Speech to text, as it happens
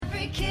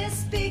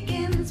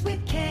begins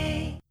with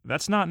K.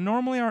 That's not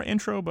normally our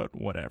intro, but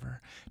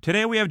whatever.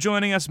 Today we have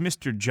joining us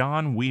Mr.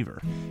 John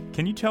Weaver.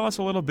 Can you tell us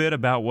a little bit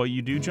about what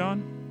you do,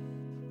 John?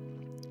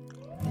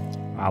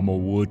 I'm a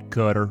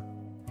woodcutter.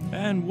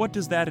 And what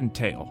does that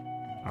entail?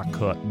 I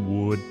cut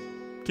wood.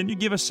 Can you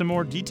give us some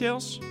more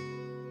details?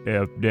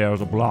 If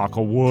there's a block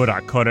of wood,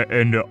 I cut it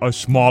into a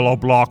smaller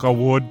block of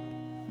wood.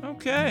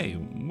 Okay,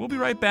 we'll be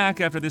right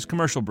back after this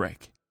commercial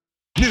break.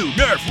 New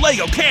Nerf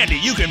Lego candy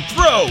you can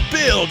throw,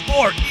 build,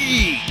 or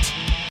eat.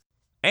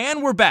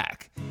 And we're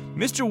back.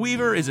 Mr.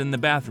 Weaver is in the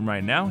bathroom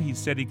right now. He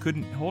said he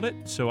couldn't hold it,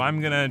 so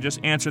I'm going to just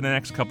answer the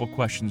next couple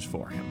questions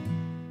for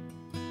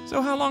him.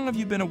 So how long have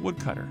you been a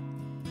woodcutter?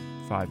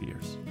 5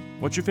 years.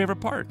 What's your favorite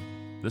part?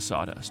 The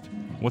sawdust.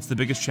 What's the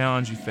biggest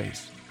challenge you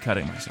face?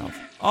 Cutting myself.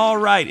 All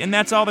right, and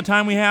that's all the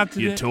time we have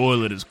today. Your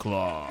toilet is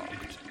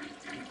clogged.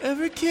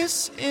 Every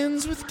kiss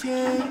ends with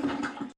K.